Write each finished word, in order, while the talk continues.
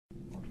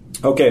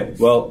Okay,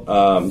 well,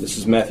 this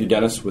is Matthew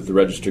Dennis with the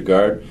Register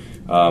Guard.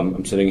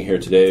 I'm sitting here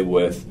today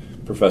with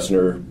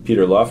Professor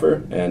Peter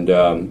Laufer,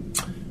 and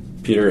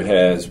Peter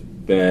has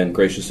been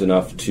gracious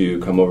enough to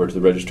come over to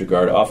the Register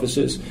Guard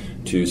offices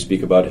to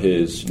speak about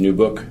his new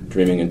book,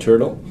 Dreaming in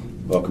Turtle.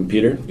 Welcome,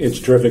 Peter. It's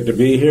terrific to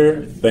be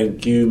here.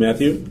 Thank you,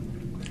 Matthew.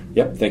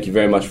 Yep, thank you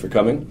very much for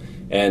coming.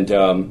 And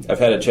I've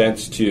had a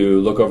chance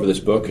to look over this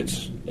book.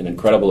 It's an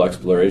incredible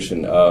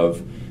exploration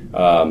of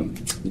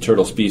the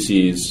turtle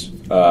species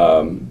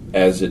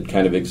as it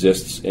kind of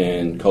exists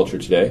in culture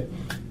today.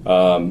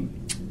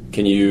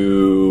 Can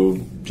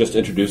you just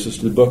introduce us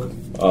to the book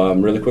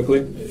really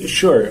quickly?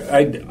 Sure.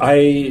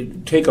 I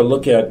take a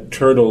look at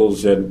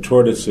turtles and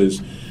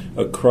tortoises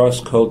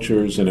across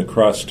cultures and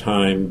across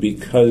time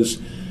because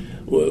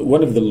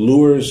one of the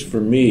lures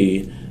for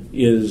me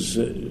is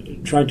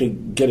trying to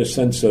get a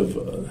sense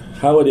of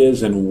how it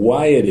is and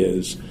why it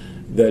is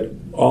that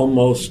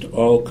almost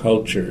all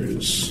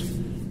cultures,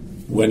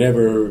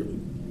 whenever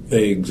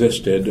they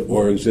existed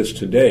or exist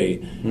today,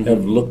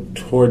 have looked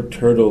toward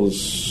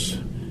turtles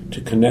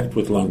to connect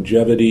with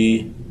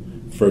longevity,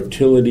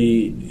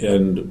 fertility,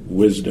 and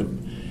wisdom.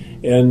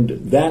 And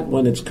that,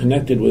 when it's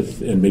connected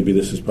with, and maybe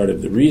this is part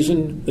of the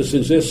reason this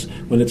exists,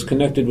 when it's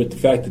connected with the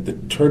fact that the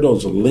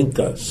turtles link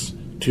us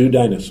to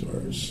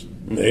dinosaurs.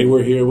 They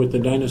were here with the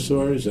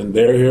dinosaurs, and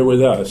they're here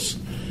with us.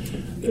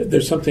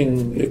 There's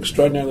something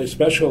extraordinarily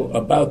special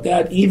about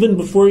that, even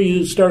before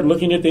you start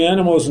looking at the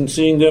animals and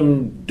seeing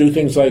them do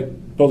things like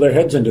pull their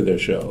heads into their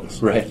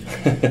shells. Right.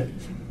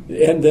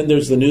 And then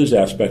there's the news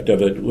aspect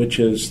of it, which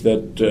is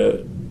that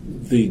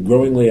the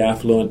growingly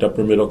affluent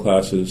upper middle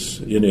classes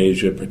in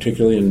Asia,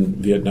 particularly in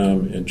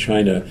Vietnam and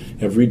China,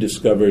 have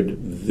rediscovered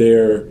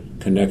their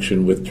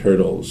connection with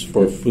turtles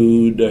for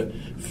food,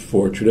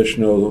 for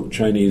traditional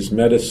Chinese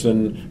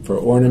medicine, for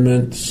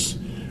ornaments,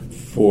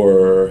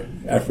 for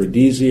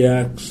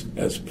aphrodisiacs,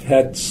 as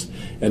pets,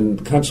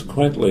 and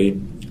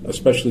consequently,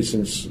 especially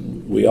since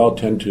we all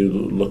tend to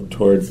look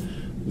toward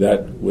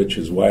that which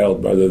is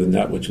wild rather than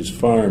that which is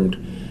farmed,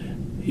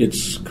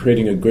 it's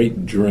creating a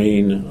great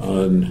drain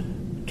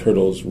on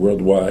turtles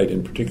worldwide,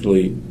 and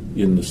particularly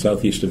in the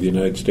southeast of the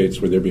United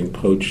States, where they're being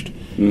poached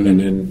and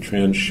then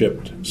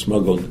transshipped,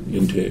 smuggled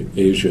into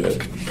Asia,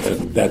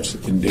 and that's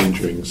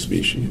endangering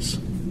species.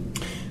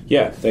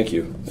 Yeah, thank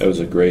you. That was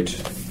a great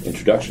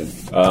introduction.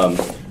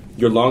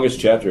 Your longest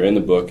chapter in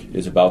the book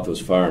is about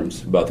those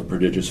farms, about the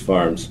prodigious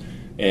farms,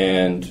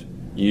 and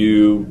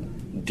you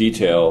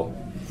detail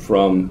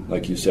from,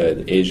 like you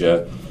said,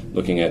 Asia,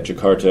 looking at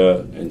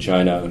Jakarta and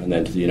China, and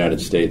then to the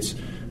United States,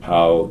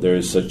 how there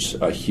is such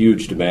a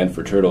huge demand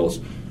for turtles.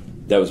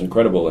 That was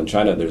incredible. In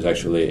China, there's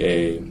actually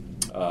a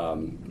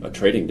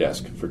trading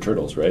desk for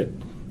turtles, right?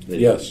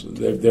 Yes,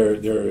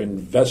 they're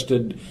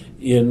invested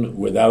in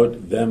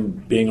without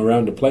them being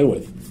around to play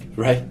with.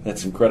 Right,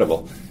 that's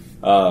incredible.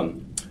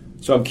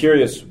 So I'm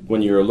curious,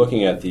 when you're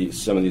looking at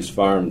some of these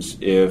farms,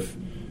 if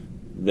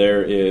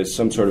there is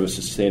some sort of a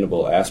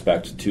sustainable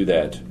aspect to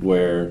that,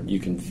 where you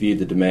can feed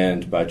the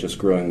demand by just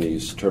growing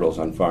these turtles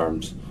on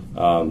farms.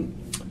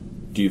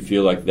 Do you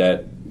feel like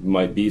that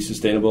might be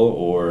sustainable,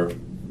 or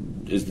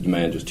is the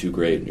demand just too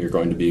great? You're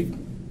going to be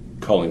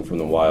culling from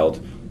the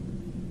wild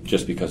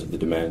just because of the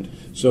demand?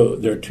 So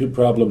there are two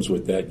problems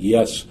with that.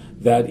 Yes,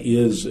 that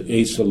is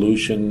a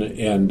solution,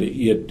 and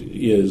it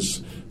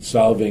is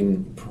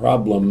solving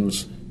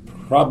problems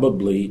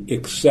probably,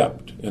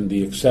 except, and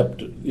the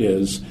except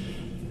is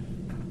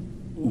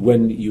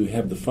when you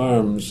have the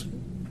farms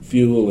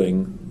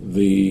fueling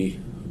the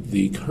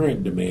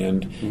current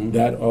demand,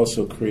 that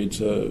also creates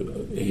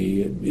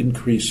a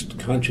increased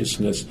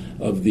consciousness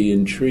of the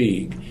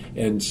intrigue,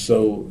 and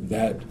so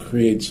that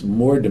creates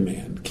more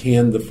demand.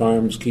 Can the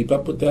farms keep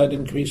up with that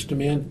increased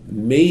demand?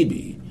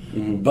 Maybe,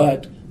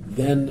 but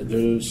then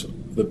there's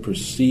the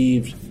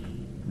perceived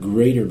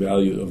greater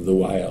value of the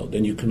wild,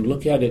 and you can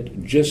look at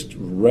it just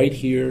right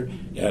here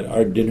at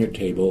our dinner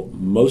table.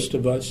 Most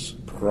of us,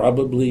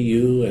 probably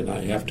you, and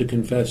I have to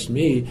confess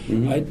me,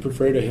 I'd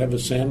prefer to have a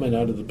salmon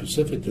out of the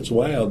Pacific that's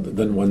wild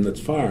than one that's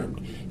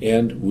farmed.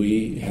 And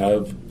we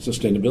have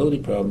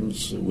sustainability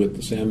problems with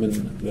the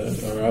salmon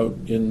that are out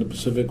in the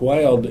Pacific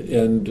wild,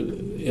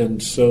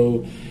 and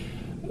so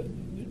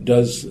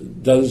does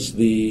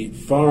the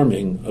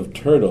farming of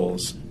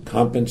turtles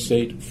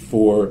compensate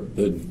for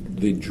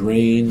the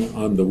drain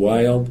on the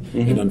wild?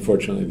 And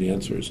unfortunately the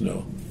answer is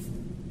no.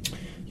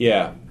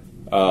 Yeah,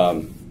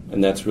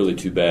 and that's really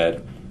too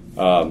bad.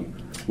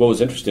 What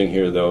was interesting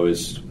here, though,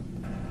 is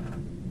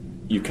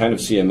you kind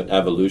of see an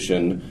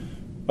evolution,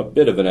 a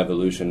bit of an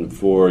evolution,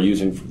 for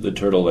using the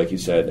turtle, like you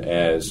said,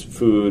 as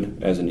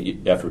food, as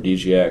an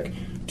aphrodisiac,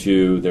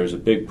 to there's a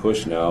big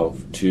push now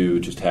to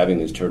just having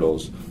these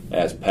turtles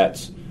as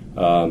pets.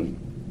 Do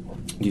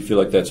you feel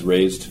like that's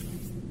raised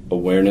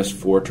awareness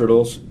for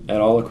turtles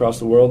at all across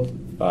the world,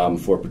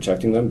 for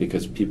protecting them,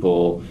 because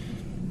people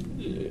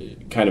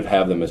kind of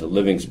have them as a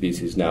living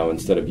species now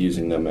instead of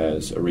using them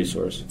as a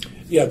resource?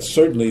 Yeah,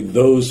 certainly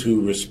those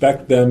who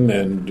respect them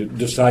and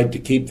decide to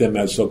keep them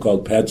as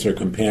so-called pets or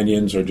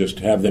companions or just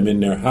have them in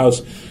their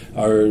house,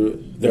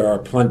 there are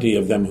plenty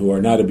of them who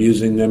are not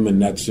abusing them,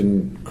 and that's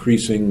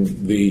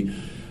increasing the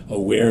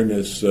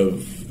awareness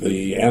of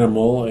the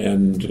animal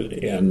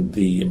and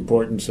the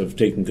importance of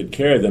taking good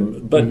care of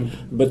them.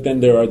 But then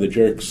there are the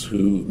jerks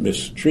who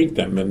mistreat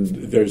them, and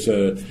there's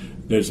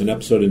an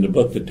episode in the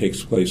book that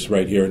takes place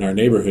right here in our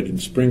neighborhood in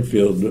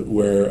Springfield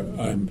where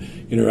I'm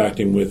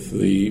interacting with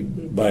the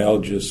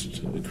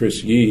biologist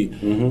Chris Yee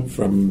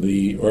from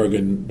the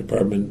Oregon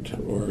Department,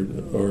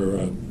 or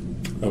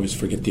I always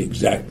forget the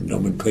exact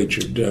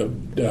nomenclature,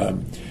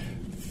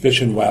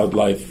 Fish and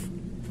Wildlife,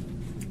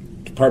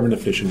 Department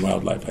of Fish and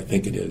Wildlife, I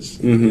think it is,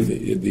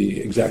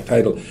 the exact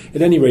title.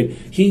 At any rate,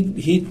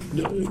 he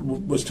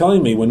was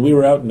telling me when we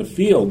were out in the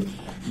field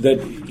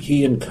that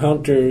he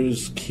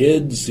encounters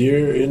kids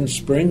here in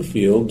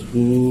Springfield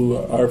who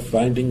are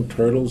finding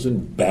turtles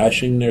and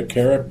bashing their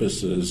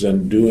carapaces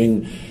and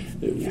doing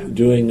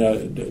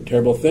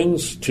terrible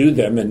things to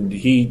them, and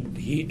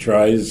he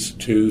tries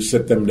to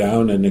sit them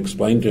down and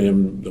explain to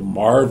him the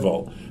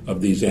marvel of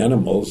these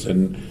animals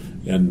and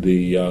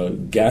the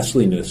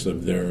ghastliness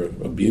of their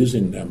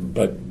abusing them.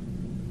 But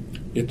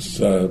it's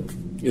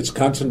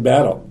constant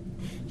battle.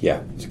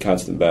 Yeah, it's a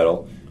constant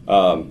battle.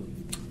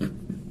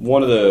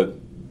 One of the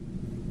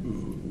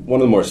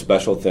more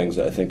special things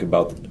that I think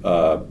about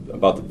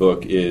the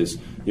book is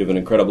you have an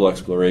incredible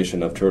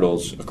exploration of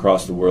turtles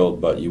across the world,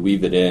 but you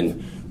weave it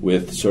in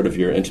with sort of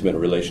your intimate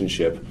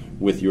relationship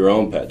with your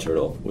own pet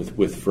turtle,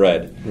 with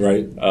Fred.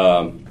 Right.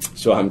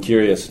 So I'm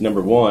curious,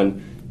 number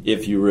one,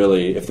 if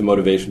the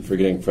motivation for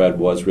getting Fred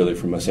was really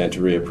from a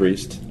Santeria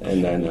priest,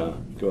 and then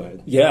go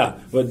ahead. Yeah,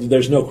 but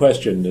there's no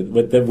question.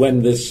 But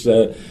when this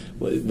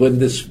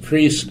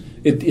priest,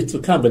 it's a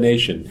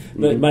combination.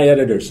 My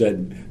editor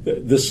said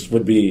this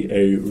would be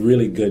a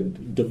really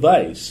good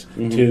device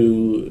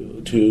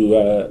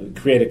to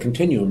create a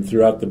continuum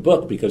throughout the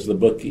book, because the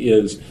book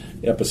is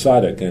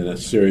episodic in a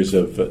series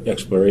of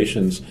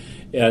explorations.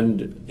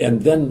 And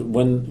then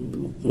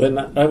when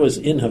I was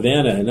in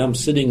Havana and I'm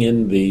sitting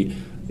in the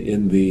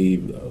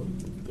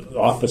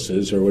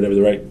offices, or whatever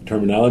the right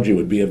terminology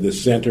would be, of the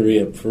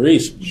Santeria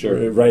priest,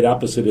 right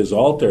opposite his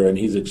altar, and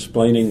he's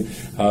explaining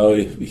how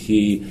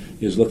he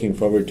is looking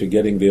forward to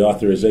getting the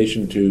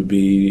authorization to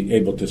be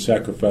able to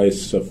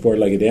sacrifice a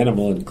four-legged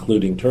animal,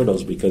 including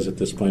turtles, because at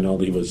this point all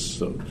he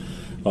was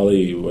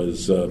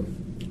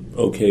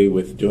okay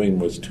with doing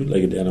was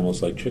two-legged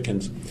animals like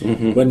chickens.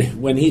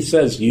 When he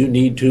says you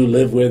need to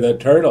live with a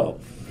turtle,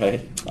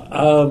 right?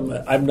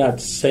 I'm not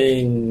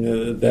saying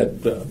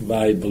that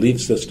my belief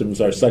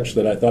systems are such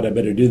that I thought I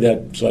better do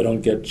that so I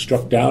don't get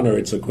struck down or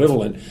its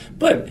equivalent.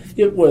 But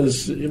it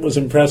was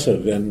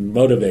impressive and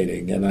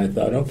motivating, and I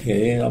thought,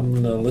 okay, I'm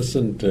going to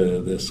listen to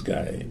this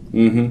guy.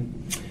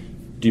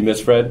 Do you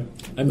miss Fred?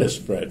 I miss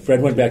Fred.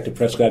 Fred went back to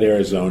Prescott,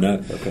 Arizona,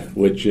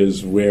 which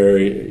is where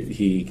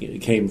he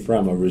came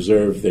from, a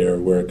reserve there,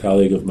 where a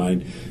colleague of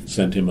mine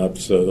sent him up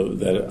so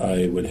that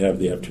I would have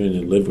the opportunity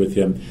to live with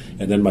him.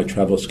 And then my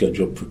travel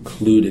schedule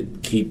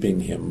precluded keeping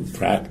him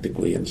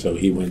practically, and so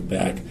he went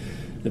back.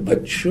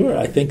 But sure,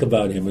 I think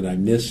about him and I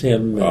miss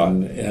him.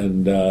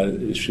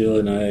 And Sheila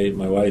and I,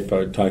 my wife,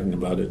 are talking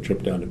about a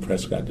trip down to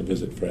Prescott to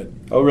visit Fred.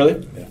 Oh,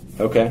 really? Yeah.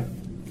 Okay.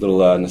 Little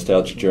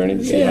nostalgic journey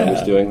to see how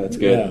he's doing. That's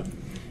good. Yeah.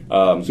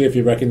 See if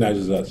he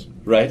recognizes us.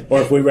 Right. Or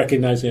if we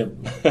recognize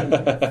him.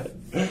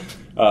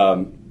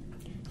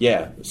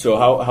 Yeah. So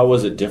how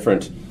was it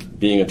different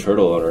being a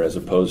turtle owner as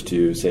opposed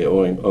to, say,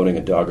 owning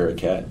a dog or a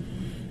cat?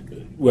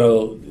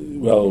 Well,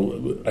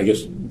 I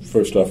guess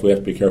first off, we have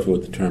to be careful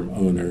with the term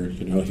owner.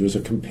 He was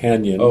a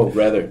companion. Oh,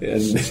 rather.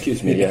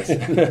 Excuse me, yes.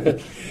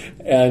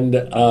 And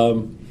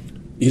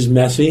he's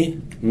messy.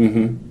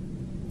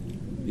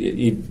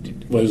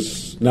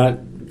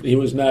 He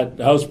was not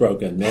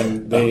housebroken,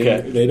 and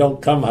they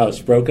don't come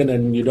housebroken,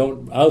 and you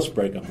don't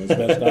housebreak them, as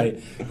best I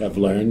have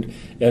learned.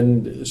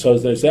 And so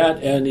there's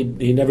that,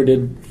 and he never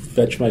did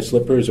fetch my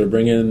slippers or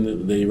bring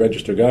in the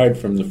register guard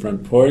from the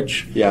front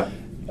porch. Yeah.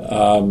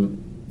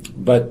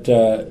 But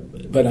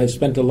I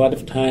spent a lot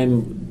of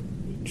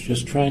time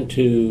just trying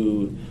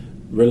to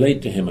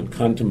relate to him and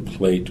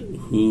contemplate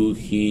who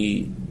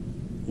he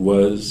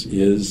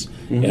is,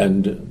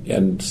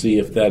 and see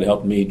if that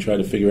helped me try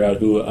to figure out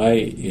who I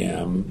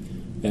am.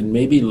 And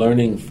maybe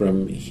learning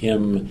from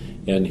him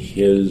and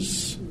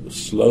his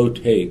slow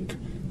take,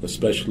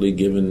 especially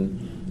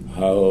given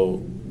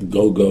how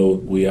go-go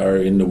we are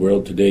in the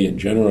world today in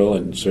general,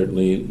 and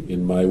certainly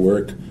in my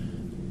work,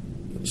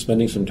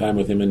 spending some time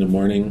with him in the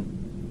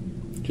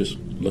morning, just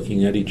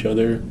looking at each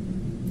other,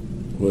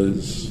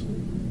 was,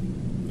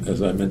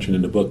 as I mentioned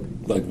in the book,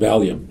 like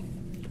Valium.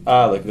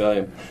 Like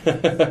Valium.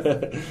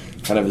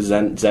 Kind of a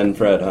Zen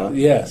Fred, huh?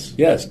 Yes,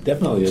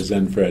 definitely a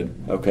Zen Fred.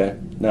 Okay,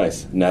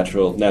 nice.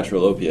 Natural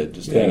opiate,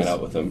 just hanging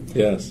out with them.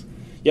 Yes.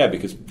 Yeah,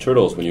 because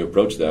turtles, when you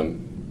approach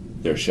them,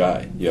 they're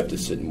shy. You have to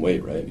sit and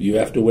wait, right? You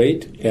have to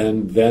wait,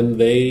 and then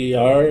they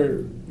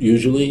are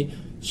usually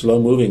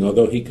slow-moving,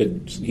 although he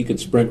could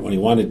sprint when he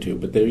wanted to,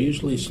 but they're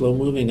usually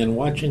slow-moving, and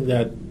watching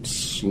that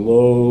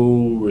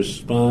slow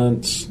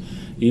response,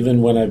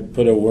 even when I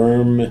put a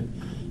worm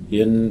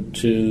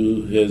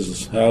into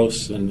his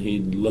house, and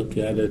he'd look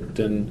at it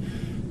and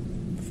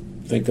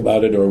think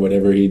about it or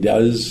whatever he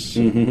does,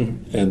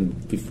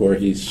 and before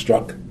he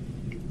struck.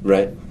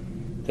 Right.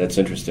 That's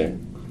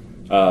interesting.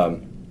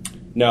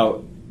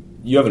 Now,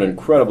 you have an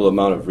incredible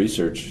amount of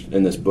research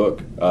in this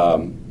book.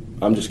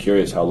 I'm just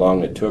curious how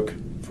long it took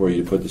for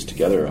you to put this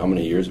together. How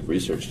many years of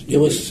research? It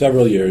was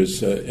several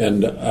years,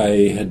 and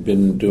I had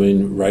been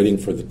doing writing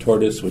for The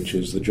Tortoise, which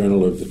is the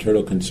journal of the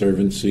Turtle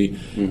Conservancy,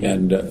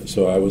 and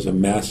so I was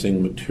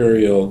amassing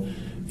material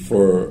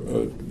for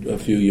a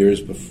few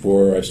years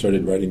before I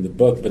started writing the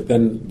book. But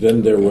then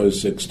there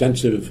was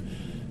extensive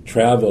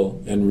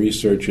travel and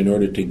research in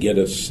order to get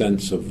a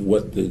sense of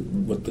what the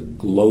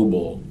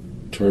global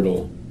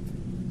turtle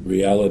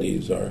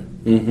realities are.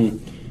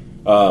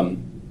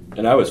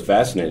 And I was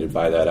fascinated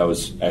by that. I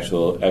was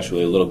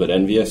actually a little bit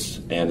envious,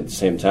 and at the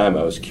same time,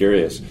 I was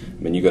curious.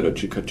 I mean, you go to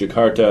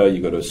Jakarta,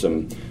 you go to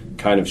some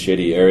kind of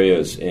shady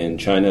areas in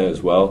China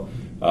as well.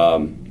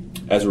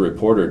 As a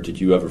reporter, did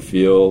you ever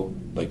feel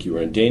like you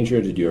were in danger?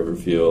 Did you ever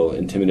feel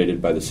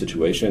intimidated by the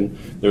situation?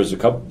 There was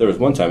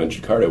one time in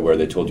Jakarta where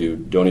they told you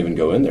don't even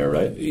go in there,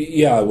 right?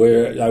 Yeah,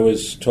 where I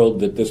was told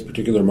that this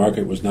particular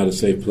market was not a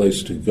safe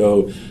place to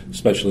go,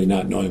 especially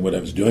not knowing what I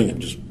was doing. I'm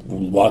just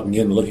walking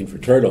in looking for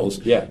turtles,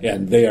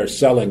 and they are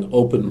selling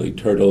openly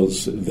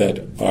turtles that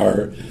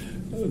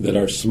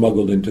are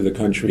smuggled into the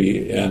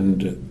country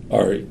and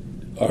are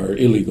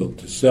illegal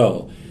to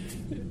sell.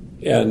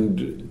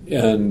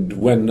 And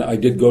when I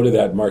did go to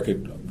that market,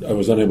 I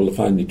was unable to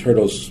find the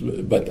turtles,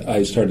 but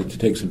I started to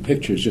take some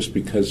pictures just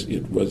because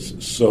it was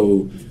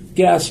so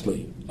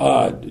ghastly,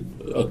 odd,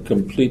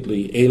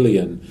 completely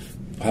alien,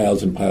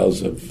 piles and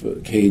piles of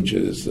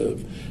cages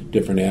of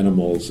different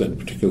animals, and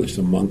particularly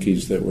some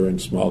monkeys that were in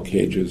small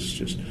cages,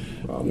 just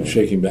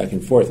shaking back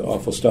and forth.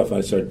 Awful stuff.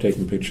 I started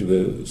taking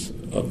pictures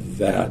of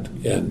that,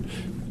 and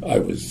I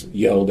was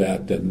yelled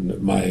at,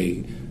 and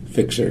my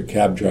fixer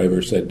cab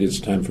driver said, "It's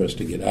time for us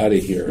to get out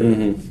of here,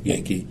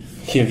 Yankee."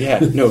 Yeah,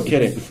 no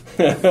kidding.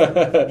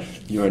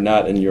 You are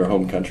not in your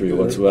home country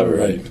whatsoever.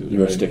 Right.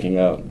 You are sticking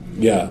out.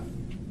 Yeah.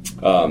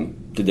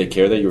 Did they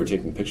care that you were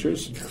taking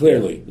pictures?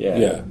 Clearly.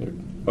 Yeah.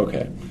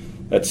 Okay.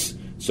 That's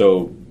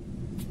so.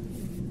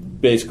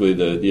 Basically,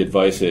 the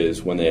advice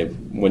is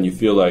when you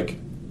feel like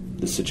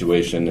the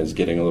situation is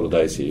getting a little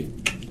dicey,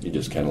 you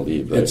just kind of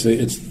leave. Right?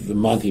 It's the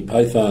Monty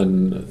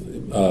Python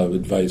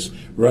advice: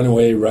 run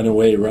away, run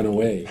away, run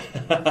away.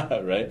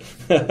 Right.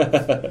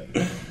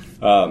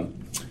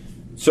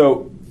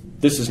 So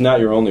this is not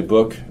your only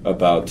book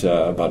about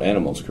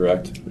animals,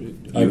 correct?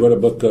 I wrote a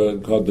book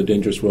called The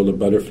Dangerous World of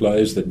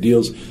Butterflies that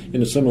deals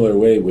in a similar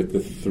way with the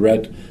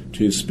threat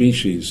to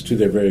species, to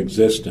their very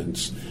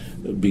existence,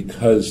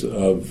 because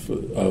of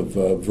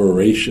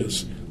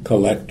voracious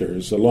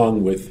collectors,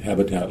 along with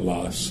habitat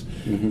loss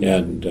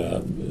and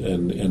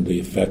the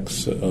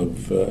effects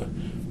of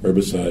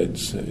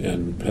herbicides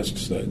and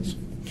pesticides.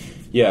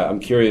 Yeah, I'm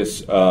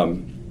curious.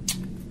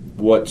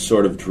 What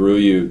sort of drew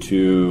you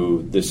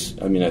to this?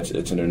 I mean,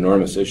 it's an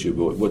enormous issue,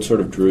 but what sort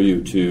of drew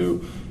you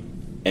to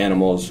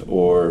animals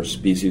or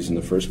species in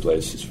the first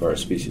place as far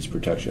as species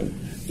protection?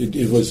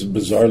 It was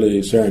bizarrely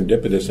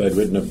serendipitous. I'd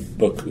written a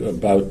book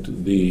about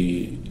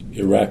the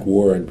Iraq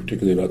War, and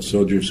particularly about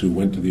soldiers who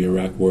went to the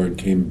Iraq War and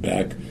came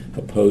back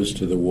opposed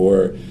to the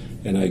war.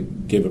 And I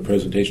gave a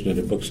presentation at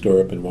a bookstore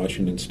up in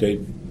Washington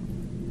State.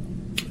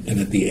 And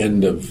at the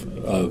end of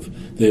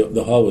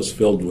the hall was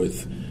filled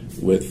with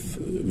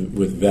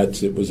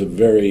vets. It was a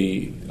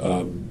very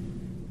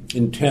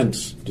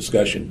intense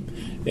discussion.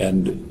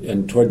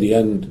 And toward the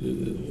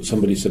end,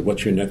 somebody said,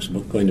 "What's your next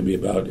book going to be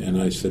about?"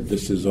 And I said,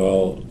 "This is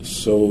all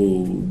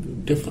so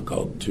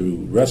difficult to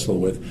wrestle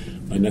with.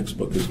 My next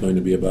book is going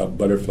to be about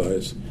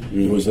butterflies."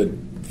 It was a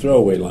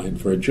throwaway line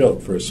for a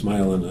joke, for a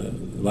smile and a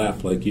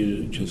laugh like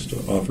you just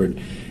offered.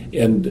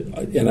 And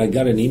I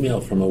got an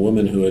email from a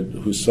woman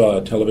who saw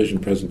a television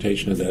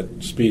presentation of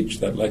that speech,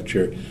 that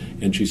lecture,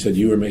 and she said,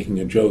 "You were making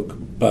a joke,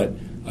 but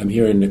I'm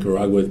here in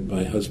Nicaragua with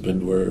my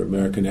husband. We're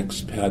American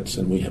expats,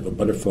 and we have a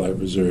butterfly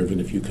reserve,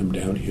 and if you come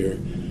down here,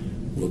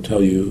 we'll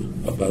tell you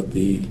about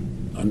the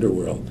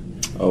underworld."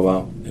 Oh,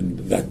 wow. And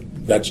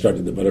that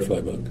started the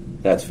butterfly book.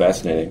 That's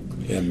fascinating.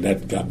 And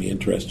that got me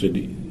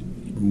interested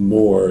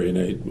more in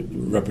a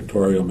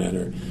repertorial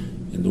manner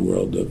in the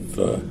world of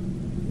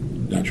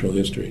natural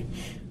history.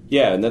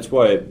 Yeah, and that's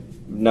why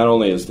not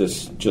only is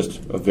this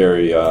just a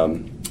very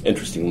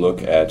interesting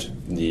look at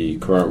the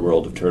current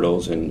world of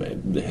turtles and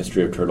the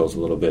history of turtles a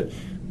little bit,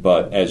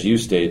 but as you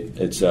state,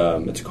 it's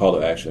a call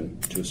to action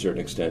to a certain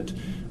extent.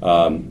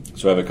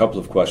 So I have a couple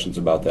of questions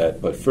about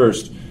that. But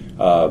first,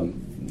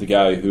 the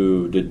guy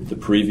who did the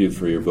preview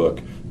for your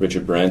book,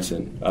 Richard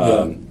Branson,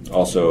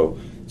 also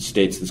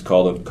states this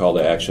call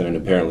to action, and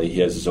apparently he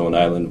has his own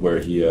island where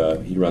he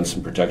runs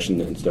some protection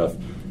and stuff.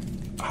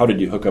 How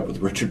did you hook up with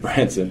Richard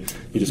Branson?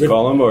 You just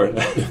call him, or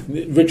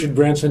Richard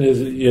Branson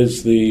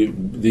is the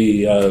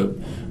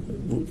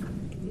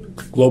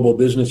global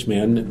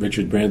businessman,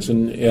 Richard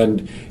Branson,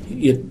 and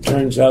it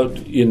turns out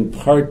in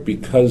part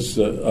because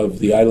of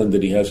the island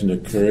that he has in the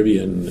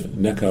Caribbean,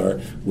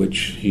 Neckar, which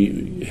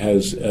he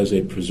has as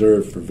a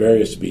preserve for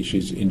various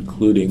species,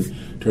 including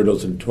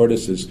turtles and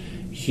tortoises.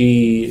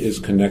 He is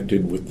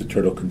connected with the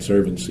Turtle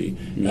Conservancy,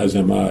 as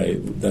am I.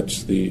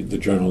 That's the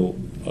journal.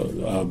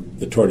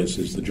 The Tortoise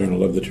is the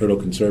journal of the Turtle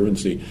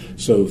Conservancy.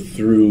 So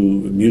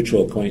through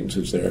mutual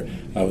acquaintances there,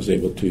 I was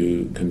able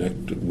to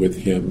connect with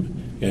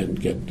him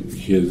and get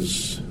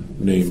his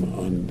name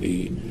on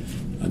the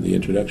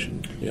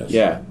introduction. Yes.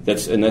 Yeah,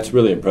 that's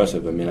really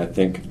impressive. I mean, I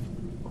think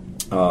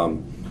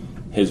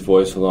his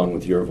voice, along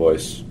with your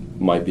voice,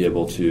 might be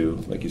able to,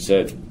 like you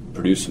said,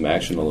 produce some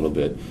action a little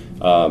bit.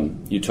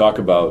 You talk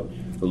about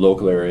the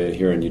local area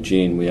here in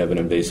Eugene. We have an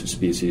invasive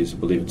species. I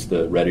believe it's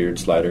the red-eared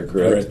slider,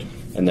 correct?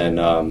 And then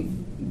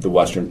the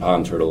western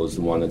pond turtle is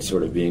the one that's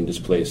sort of being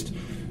displaced.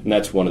 And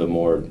that's one of the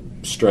more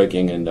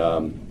striking and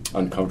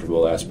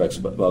uncomfortable aspects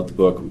about the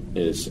book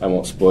is, I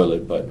won't spoil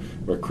it, but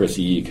where Chris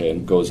E.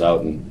 goes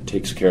out and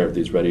takes care of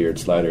these red-eared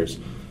sliders.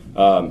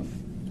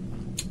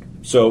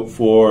 So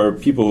for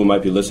people who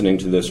might be listening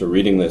to this or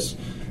reading this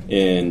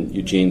in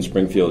Eugene,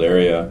 Springfield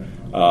area,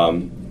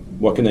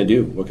 what can they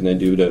do? What can they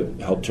do to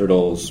help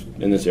turtles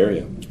in this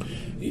area?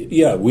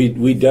 Yeah,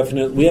 we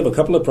definitely have a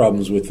couple of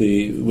problems with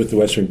the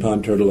western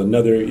pond turtle.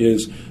 Another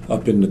is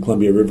up in the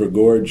Columbia River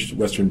Gorge.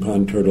 Western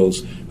pond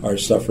turtles are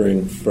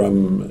suffering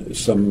from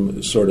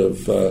some sort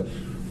of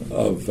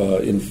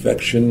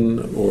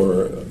infection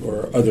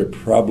or other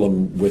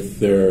problem with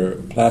their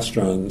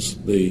plastrons,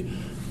 the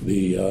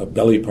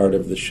belly part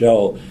of the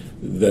shell,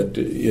 that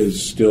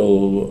is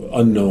still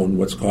unknown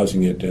what's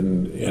causing it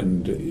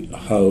and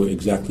how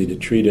exactly to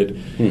treat it.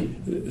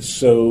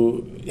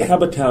 So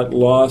habitat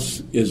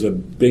loss is a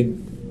big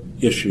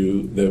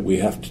issue that we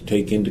have to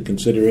take into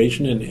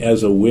consideration, and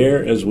as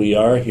aware as we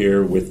are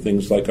here with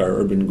things like our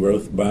urban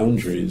growth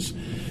boundaries,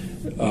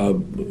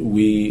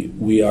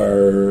 we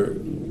are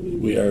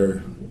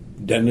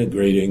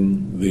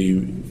denigrating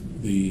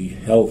the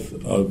health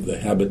of the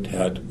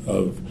habitat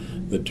of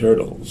the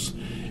turtles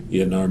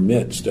in our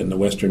midst. And the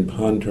western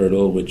pond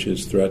turtle, which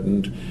is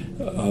threatened,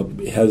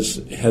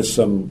 has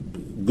some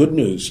good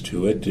news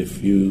to it.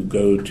 If you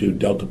go to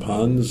Delta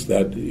Ponds,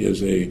 that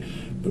is a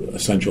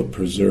essential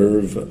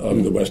preserve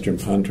of the western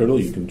pond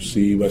turtle. You can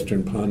see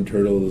western pond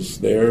turtles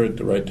there at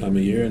the right time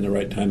of year and the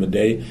right time of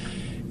day.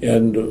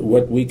 And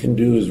what we can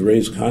do is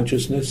raise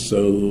consciousness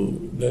so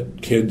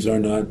that kids are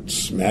not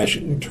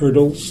smashing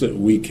turtles, that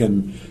we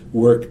can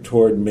work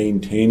toward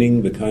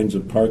maintaining the kinds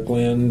of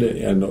parkland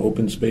and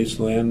open space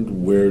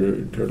land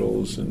where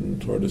turtles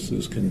and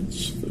tortoises can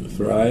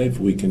thrive.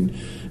 We can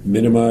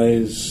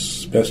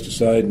minimize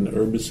pesticide and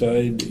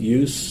herbicide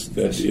use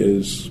that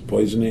is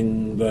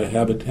poisoning the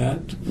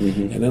habitat.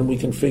 And then we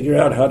can figure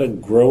out how to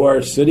grow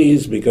our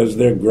cities, because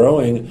they're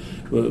growing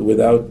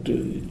without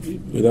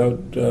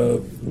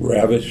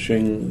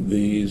ravishing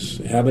these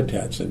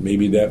habitats. And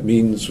maybe that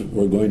means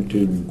we're going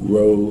to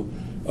grow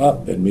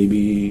up, and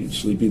maybe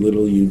sleepy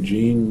little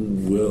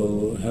Eugene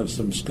will have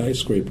some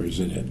skyscrapers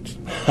in it.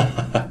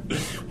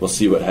 We'll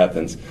see what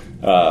happens.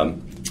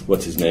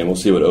 What's his name? We'll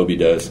see what Obi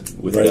does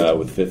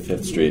with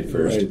Fifth Street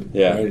first. Right.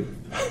 Yeah.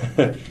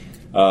 Right.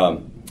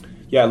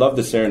 Yeah, I love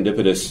the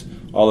serendipitous.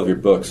 All of your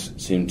books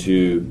seem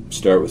to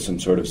start with some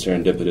sort of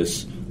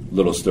serendipitous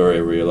little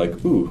story where you're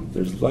like, ooh,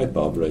 there's a light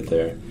bulb right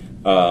there.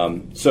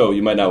 So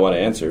you might not want to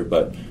answer,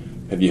 but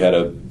have you had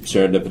a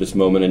serendipitous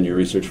moment in your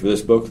research for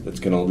this book that's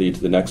going to lead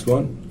to the next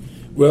one?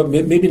 Well,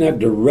 maybe not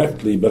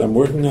directly, but I'm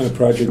working on a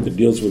project that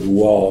deals with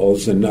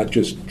walls, and not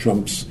just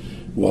Trump's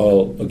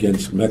wall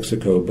against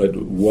Mexico, but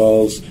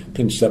walls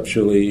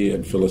conceptually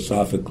and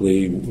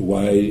philosophically.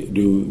 Why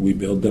do we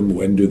build them?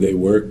 When do they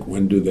work?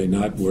 When do they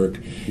not work?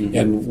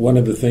 And one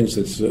of the things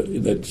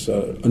that's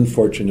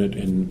unfortunate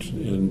and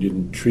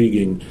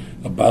intriguing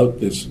about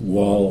this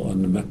wall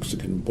on the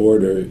Mexican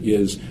border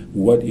is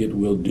what it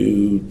will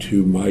do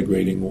to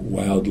migrating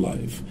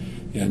wildlife.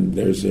 And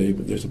there's a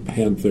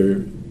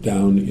panther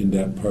down in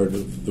that part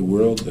of the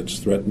world that's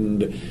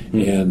threatened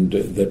and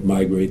that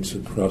migrates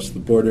across the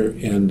border,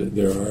 and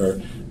there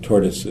are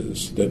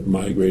tortoises that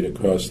migrate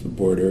across the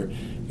border,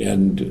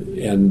 and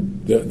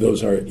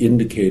those are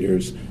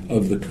indicators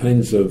of the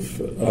kinds of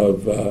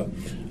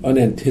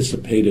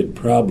unanticipated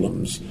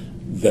problems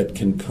that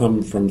can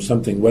come from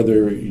something,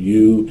 whether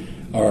you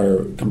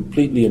are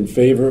completely in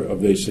favor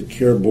of a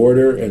secure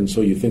border and so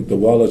you think the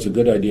wall is a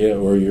good idea,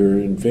 or you're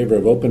in favor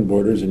of open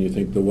borders and you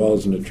think the wall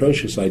is an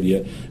atrocious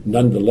idea.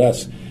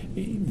 Nonetheless,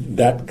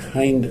 that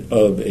kind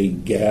of a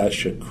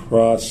gash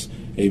across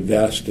a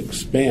vast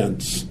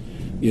expanse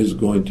is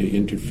going to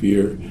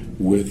interfere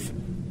with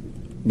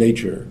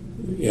nature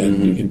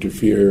and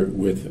interfere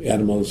with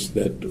animals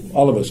that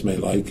all of us may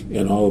like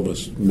and all of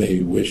us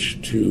may wish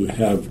to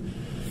have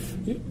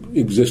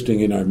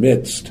existing in our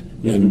midst.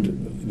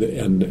 And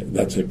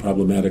that's a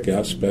problematic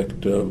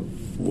aspect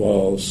of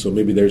walls, so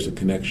maybe there's a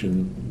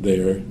connection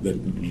there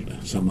that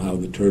somehow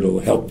the turtle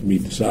helped me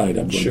decide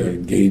I'm going to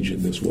engage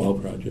in this wall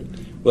project.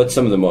 Well, that's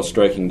some of the most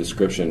striking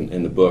description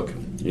in the book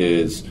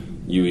is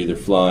you either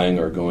flying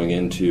or going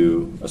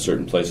into a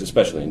certain place,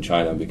 especially in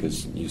China,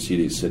 because you see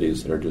these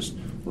cities that are just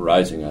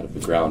rising out of the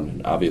ground,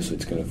 and obviously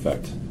it's going to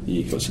affect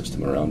the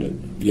ecosystem around it.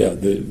 Yeah,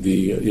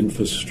 the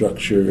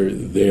infrastructure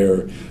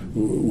there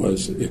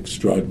was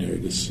extraordinary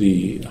to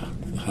see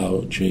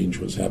how change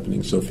was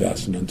happening so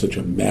fast and on such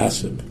a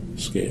massive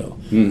scale,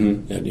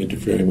 and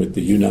interfering with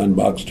the Yunnan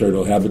box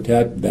turtle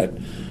habitat, that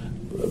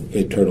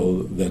a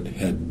turtle that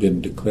had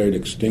been declared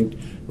extinct.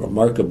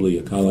 Remarkably,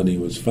 a colony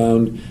was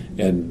found,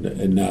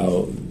 and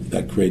now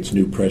that creates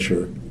new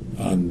pressure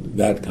on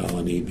that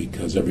colony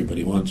because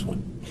everybody wants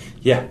one.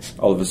 Yeah,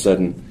 all of a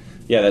sudden,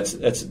 that's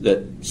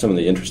some of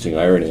the interesting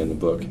irony in the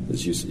book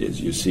is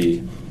you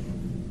see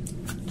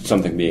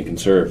something being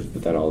conserved,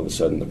 but then all of a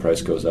sudden the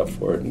price goes up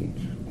for it,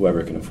 and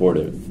whoever can afford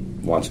it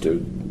wants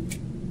to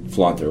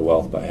flaunt their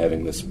wealth by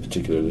having this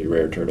particularly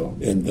rare turtle.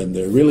 And then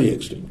they're really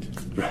extinct.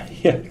 Right,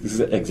 yeah,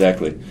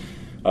 exactly.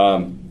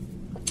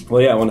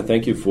 I want to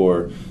thank you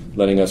for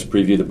letting us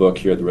preview the book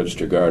here at the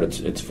Register Guard.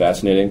 It's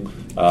fascinating.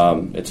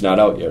 It's not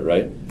out yet,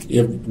 right?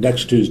 Yeah,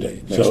 next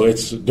Tuesday. So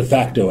it's de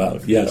facto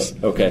out, yes.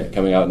 Okay,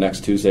 coming out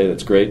next Tuesday.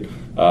 That's great.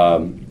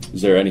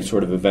 Is there any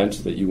sort of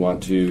event that you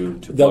want to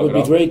That would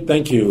be great.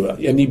 Thank you.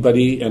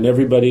 Anybody and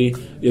everybody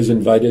is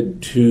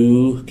invited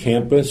to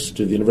campus,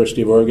 to the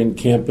University of Oregon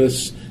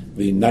campus,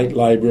 the Night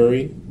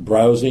Library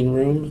browsing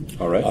room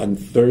on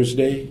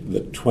Thursday, the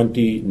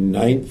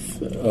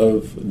 29th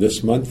of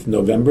this month,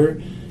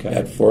 November,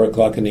 at 4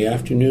 o'clock in the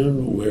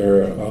afternoon,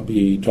 where I'll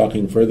be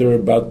talking further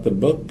about the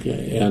book,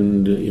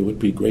 and it would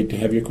be great to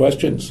have your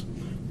questions.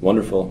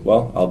 Wonderful.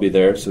 Well, I'll be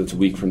there, so it's a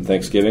week from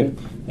Thanksgiving,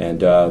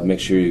 and make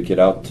sure you get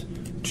out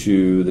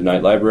to the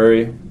Night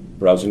Library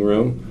browsing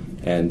room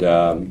and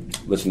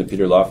listen to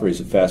Peter Laufer. He's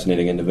a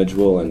fascinating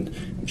individual, and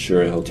I'm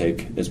sure he'll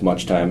take as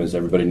much time as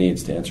everybody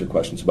needs to answer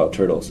questions about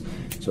turtles.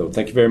 So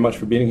thank you very much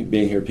for being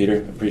here,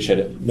 Peter. Appreciate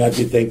it.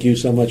 Matthew, thank you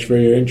so much for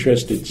your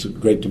interest. It's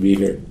great to be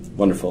here.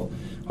 Wonderful.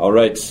 All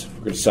right, we're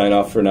going to sign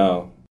off for now.